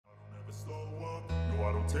slow up, no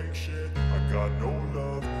I don't take shit. I got no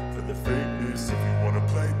love for the fakeness. If you wanna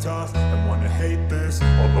play tough and wanna hate this,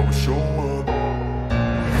 I'll always show up.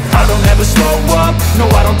 I don't ever slow up, no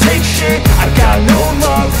I don't take shit. I got no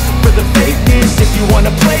love for the fakeness. If you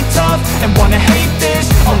wanna play tough and wanna hate this,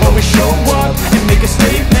 I'll always show up and make a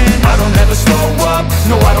statement. I don't ever slow up,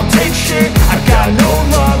 no I don't take shit. I got no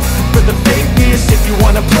love for the fakeness. If you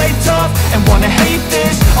wanna play tough and wanna hate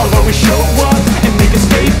this, I'll always show up and make a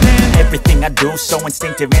statement. Everything I do so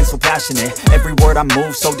instinctive and so passionate. Every word I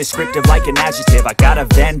move so descriptive like an adjective. I got a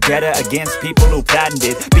vendetta against people who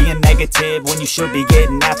patented being negative when you should be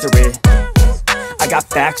getting after it. I got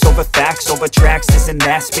facts over tracks, this and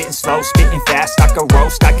that. Spitting slow, spitting fast. I could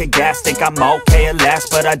roast, I could gas. Think I'm okay at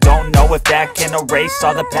last, but I don't know if that can erase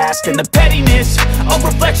all the past. And the pettiness, a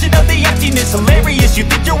reflection of the emptiness. Hilarious, you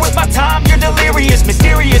think you're worth my time, you're delirious.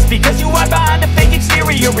 Mysterious, because you hide behind a fake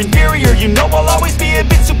exterior. Inferior, you know I'll always be a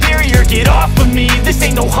bit superior. Get off of me, this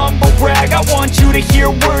ain't no humble brag. I want you to hear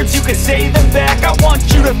words, you can say them back. I want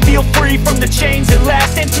you to feel free from the chains at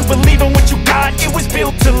last, and to believe in what you got, it was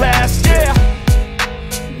built to last, yeah.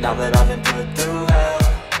 Now that I've been put through hell,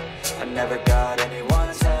 I never got